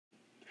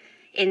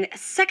In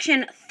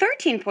section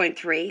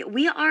 13.3,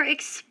 we are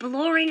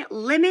exploring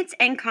limits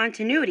and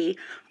continuity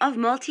of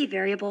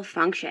multivariable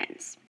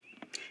functions.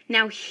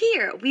 Now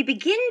here, we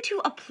begin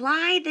to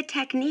apply the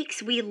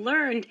techniques we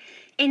learned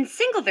in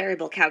single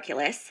variable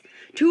calculus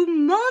to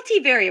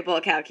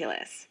multivariable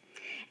calculus.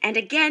 And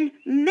again,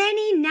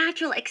 many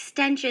natural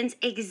extensions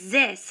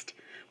exist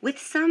with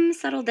some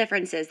subtle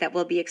differences that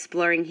we'll be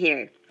exploring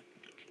here.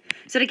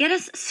 So to get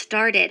us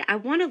started, I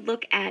want to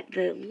look at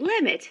the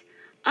limit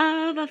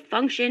of a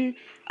function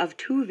of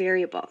two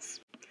variables.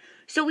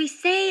 So we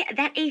say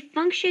that a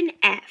function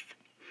f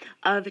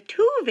of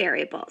two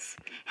variables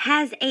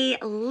has a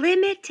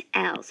limit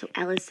L, so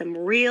L is some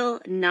real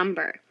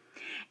number,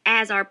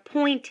 as our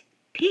point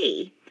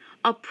P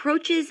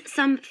approaches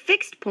some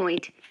fixed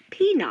point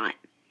P naught,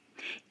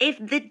 if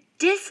the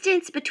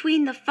distance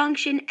between the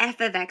function f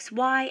of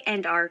xy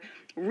and our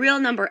real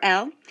number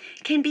L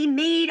can be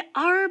made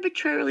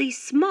arbitrarily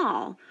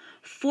small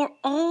for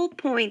all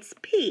points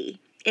P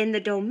in the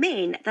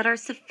domain that are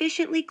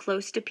sufficiently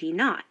close to P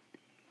naught.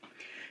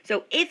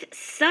 So if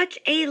such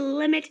a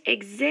limit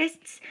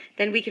exists,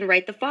 then we can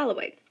write the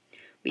following.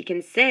 We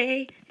can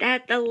say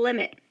that the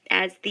limit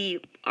as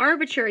the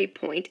arbitrary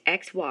point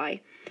xy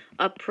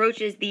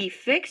approaches the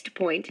fixed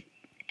point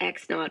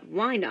x naught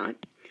y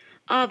naught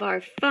of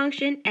our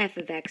function f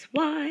of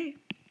xy.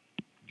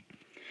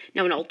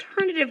 Now an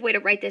alternative way to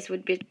write this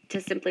would be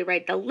to simply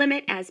write the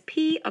limit as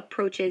p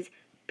approaches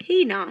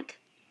p naught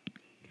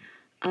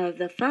of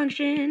the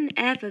function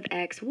f of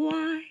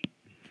xy,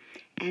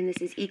 and this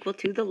is equal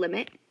to the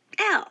limit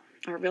L,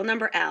 our real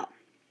number L.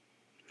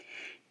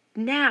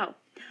 Now,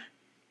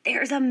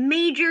 there's a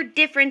major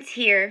difference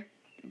here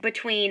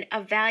between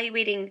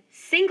evaluating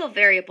single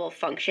variable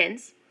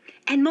functions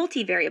and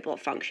multivariable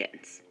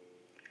functions.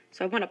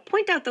 So I want to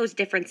point out those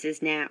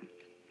differences now.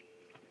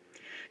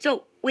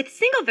 So with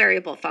single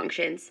variable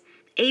functions,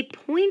 a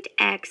point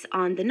x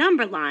on the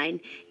number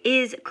line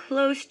is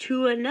close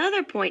to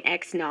another point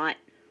x naught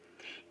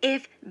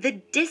if the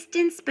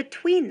distance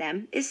between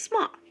them is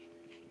small.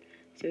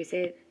 So we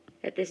say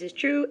that this is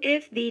true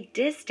if the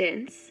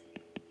distance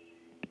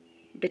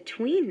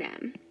between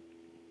them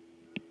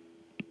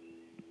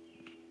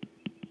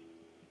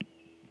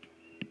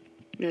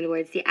in other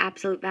words, the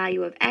absolute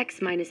value of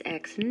x minus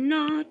x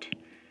naught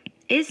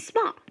is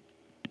small.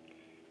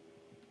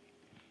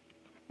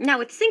 Now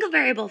with single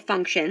variable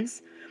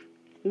functions,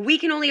 we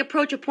can only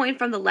approach a point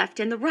from the left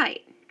and the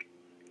right.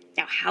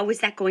 Now how is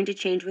that going to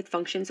change with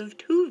functions of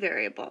two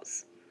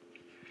variables?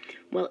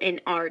 Well,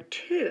 in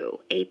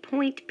R2, a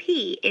point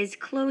P is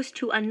close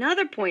to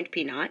another point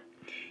P naught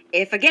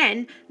if,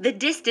 again, the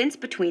distance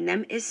between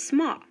them is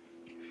small.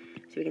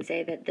 So we can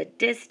say that the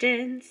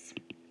distance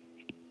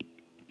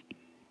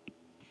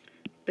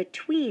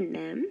between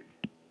them,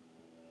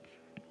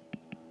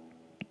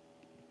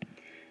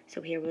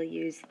 so here we'll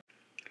use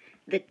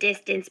the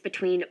distance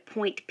between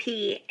point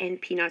P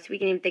and P naught. So we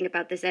can even think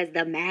about this as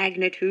the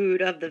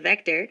magnitude of the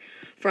vector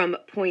from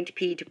point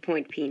P to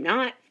point P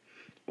naught.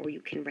 Or you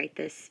can write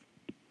this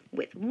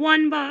with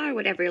one bar,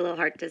 whatever your little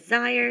heart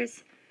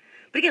desires.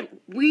 But again,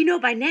 we know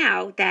by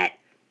now that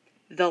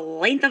the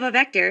length of a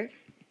vector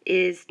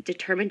is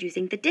determined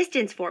using the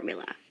distance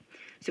formula.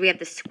 So we have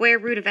the square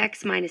root of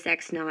x minus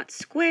x naught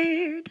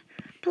squared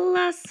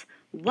plus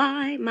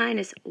y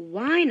minus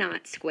y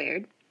naught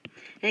squared.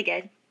 And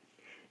again,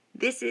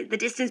 this is the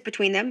distance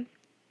between them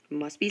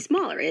must be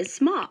smaller, is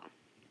small.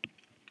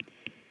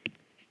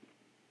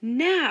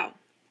 Now,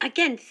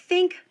 again,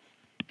 think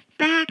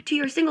back to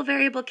your single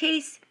variable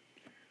case.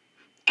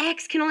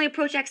 X can only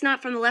approach x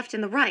naught from the left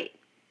and the right.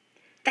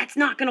 That's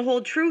not going to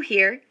hold true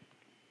here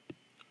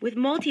with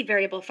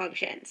multivariable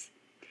functions.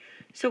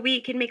 So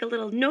we can make a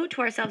little note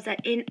to ourselves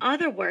that, in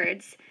other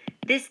words,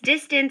 this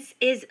distance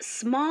is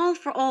small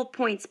for all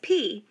points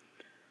P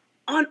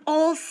on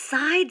all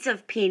sides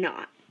of P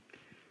naught.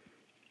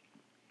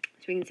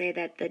 So we can say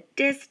that the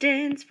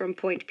distance from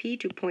point P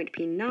to point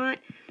P naught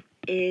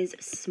is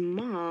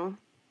small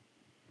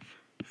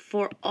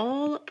for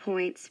all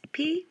points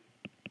P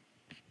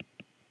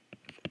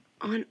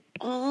on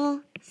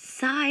all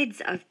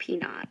sides of P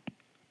naught.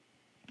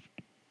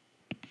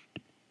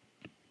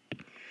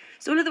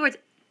 So in other words,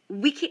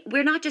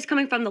 we're not just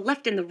coming from the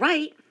left and the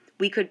right.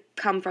 We could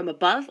come from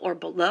above or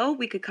below.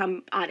 We could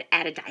come at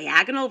a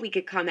diagonal. We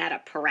could come at a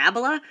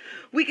parabola.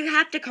 We could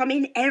have to come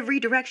in every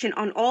direction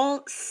on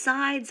all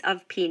sides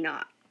of P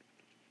naught.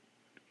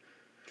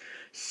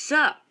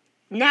 So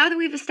now that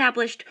we've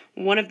established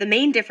one of the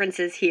main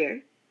differences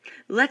here,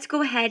 let's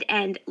go ahead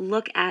and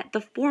look at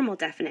the formal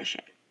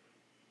definition.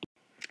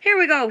 Here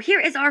we go. Here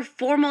is our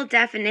formal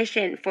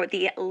definition for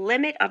the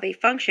limit of a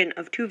function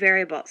of two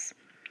variables.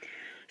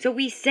 So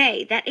we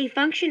say that a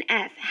function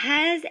f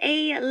has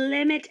a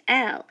limit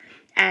L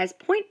as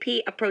point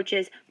P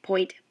approaches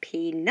point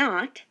P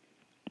naught,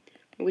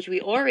 which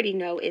we already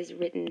know is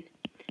written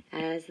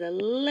as the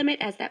limit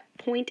as that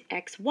point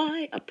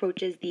xy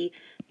approaches the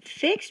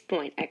fixed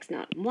point x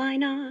naught y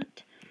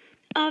naught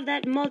of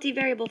that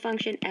multivariable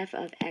function f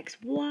of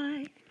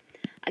xy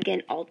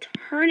Again,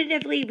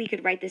 alternatively, we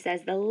could write this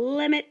as the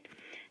limit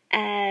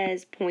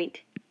as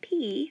point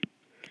P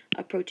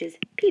approaches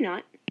P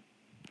naught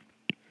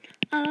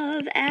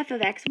of f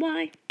of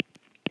xy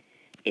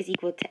is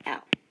equal to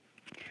L.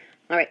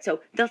 All right,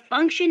 so the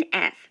function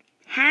f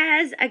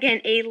has,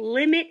 again, a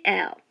limit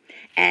L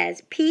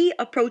as P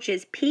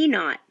approaches P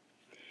naught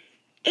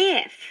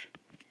if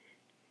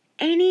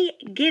any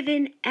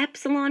given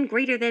epsilon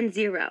greater than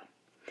 0,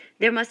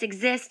 there must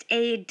exist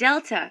a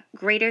delta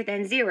greater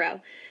than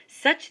 0,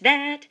 such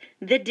that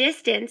the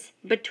distance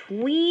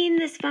between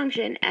this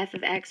function f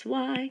of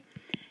xy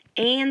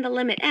and the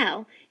limit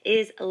L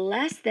is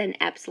less than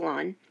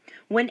epsilon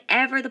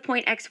whenever the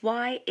point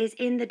xy is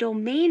in the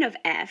domain of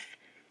f,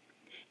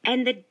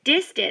 and the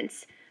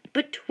distance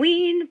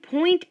between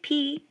point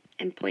P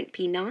and point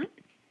P naught,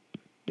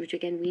 which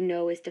again we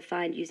know is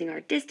defined using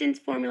our distance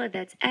formula,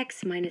 that's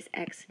x minus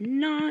x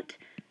naught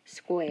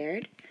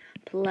squared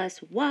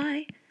plus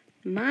y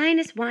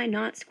minus y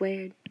naught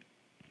squared,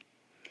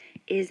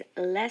 is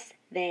less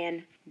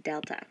than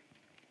delta.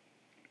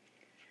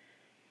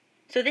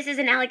 So this is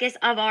analogous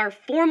of our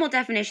formal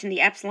definition,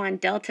 the epsilon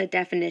delta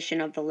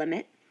definition of the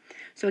limit.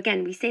 So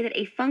again, we say that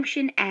a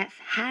function f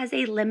has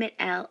a limit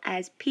L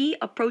as P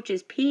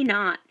approaches P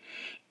naught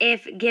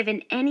if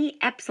given any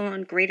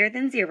epsilon greater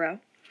than 0,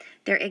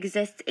 there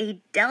exists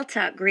a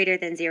delta greater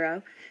than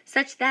 0,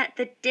 such that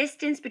the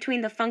distance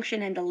between the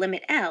function and the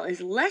limit L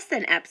is less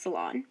than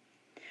epsilon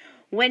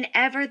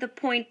whenever the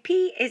point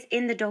P is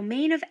in the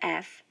domain of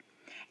f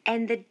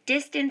and the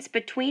distance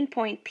between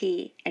point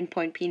P and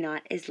point P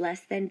naught is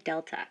less than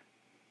delta.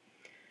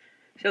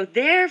 So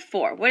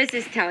therefore, what is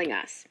this telling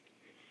us?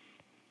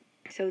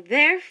 So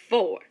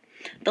therefore,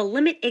 the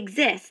limit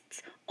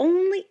exists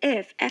only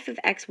if f of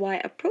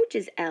xy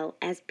approaches L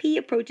as P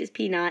approaches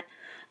P naught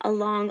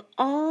along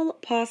all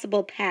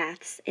possible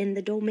paths in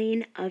the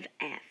domain of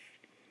f.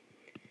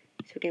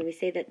 So again, we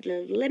say that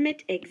the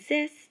limit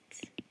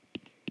exists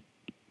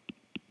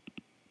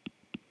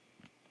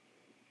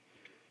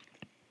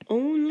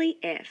only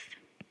if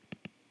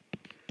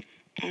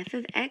f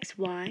of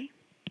xy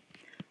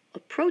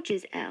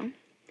approaches L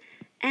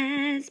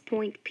as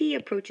point P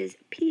approaches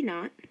P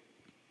naught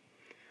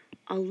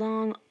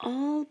along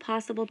all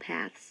possible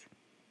paths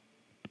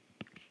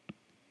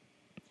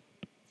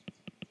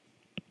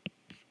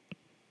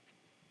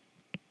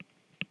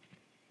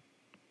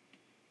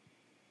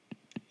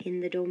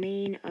in the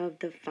domain of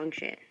the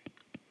function.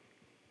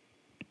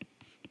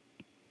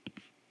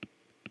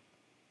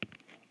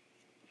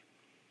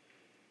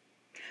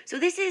 So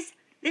this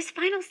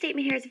final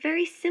statement here is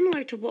very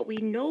similar to what we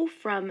know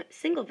from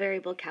single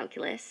variable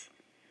calculus,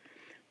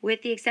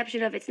 with the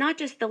exception of it's not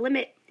just the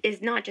limit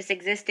is not just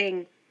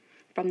existing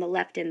from the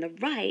left and the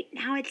right,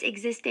 now it's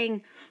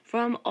existing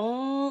from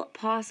all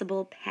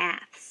possible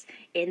paths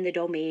in the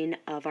domain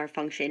of our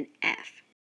function f.